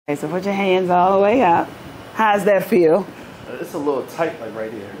Okay, so put your hands all the way up. How's that feel? It's a little tight, like right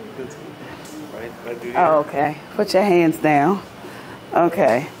here. Right through here. Oh, okay. Put your hands down.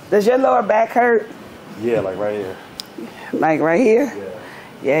 Okay. Does your lower back hurt? Yeah, like right here. Like right here? Yeah.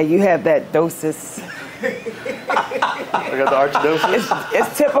 Yeah, you have that dosis. I got the archdosis.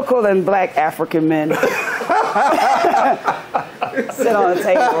 It's typical in black African men. Sit on the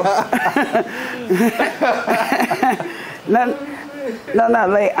table. No,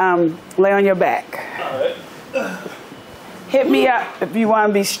 lay on your back. All right. Hit me up if you want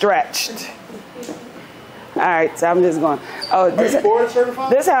to be stretched. All right, so I'm just going. Oh, Are you board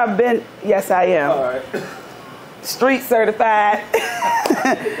certified? This how I've been. Yes, I am. All right. Street certified.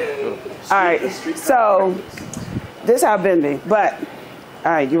 All right, so this how I've been me. But,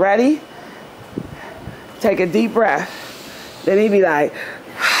 all right, you ready? Take a deep breath. Then he'd be like,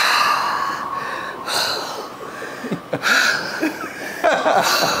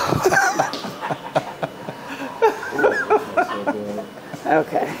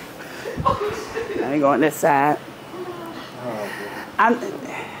 okay. Let me go on this side.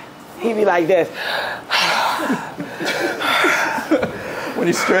 He'd be like this. When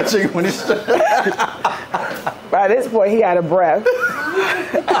he's stretching, By this point, he out of breath.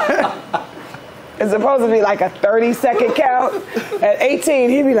 It's supposed to be like a 30-second count. At 18,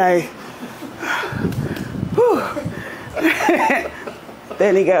 he'd be like, whew.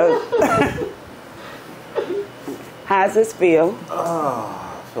 Then he goes, how's this feel?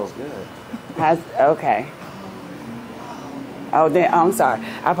 Oh, feels good. Okay. Oh, I'm sorry.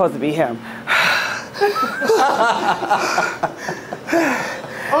 I'm supposed to be him.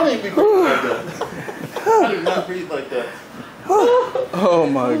 I don't even breathe like that. I do not breathe like that. Oh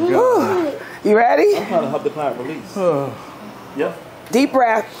my God. You ready? I'm trying to help the client release. Yep. Deep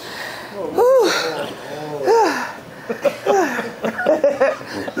breath.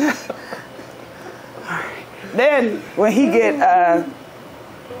 Then when he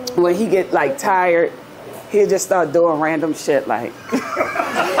get like tired, he'll just start doing random shit like.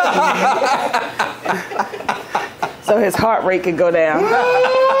 So his heart rate can go down.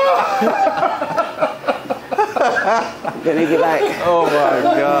 Then he'd be like, oh my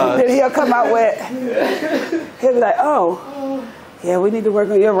God. Then he'll come out with, he'll be like, oh, yeah, we need to work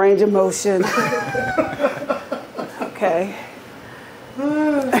on your range of motion. Okay.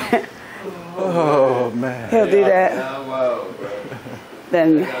 Oh man. He'll do that.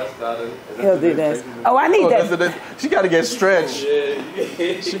 Then he'll do this. Oh, I need that. She got to get stretched.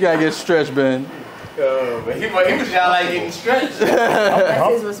 She got to get stretched, Ben. But he was y'all like getting stretched.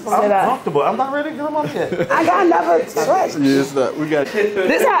 That's his responsibility. I'm comfortable. I'm not ready to get him up yet. I got another stretch. Yes, we got.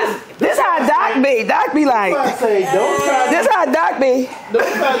 This how Doc be. Doc be like. I say, don't try. This how Doc be.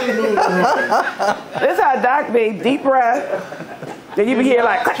 Don't try these moves. This how Doc be. Deep breath. Then you be here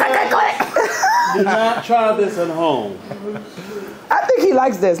like click, click, click, click. Do not try this at home. I think he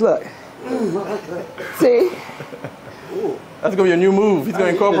likes this. Look. See? That's gonna be a new move. He's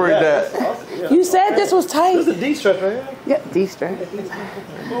gonna incorporate that. You said this was tight. This is a D-stretch right here. Yeah, D-stretch.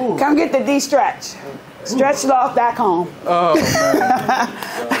 Come get the D-stretch. Stretchloft.com. Oh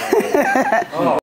man.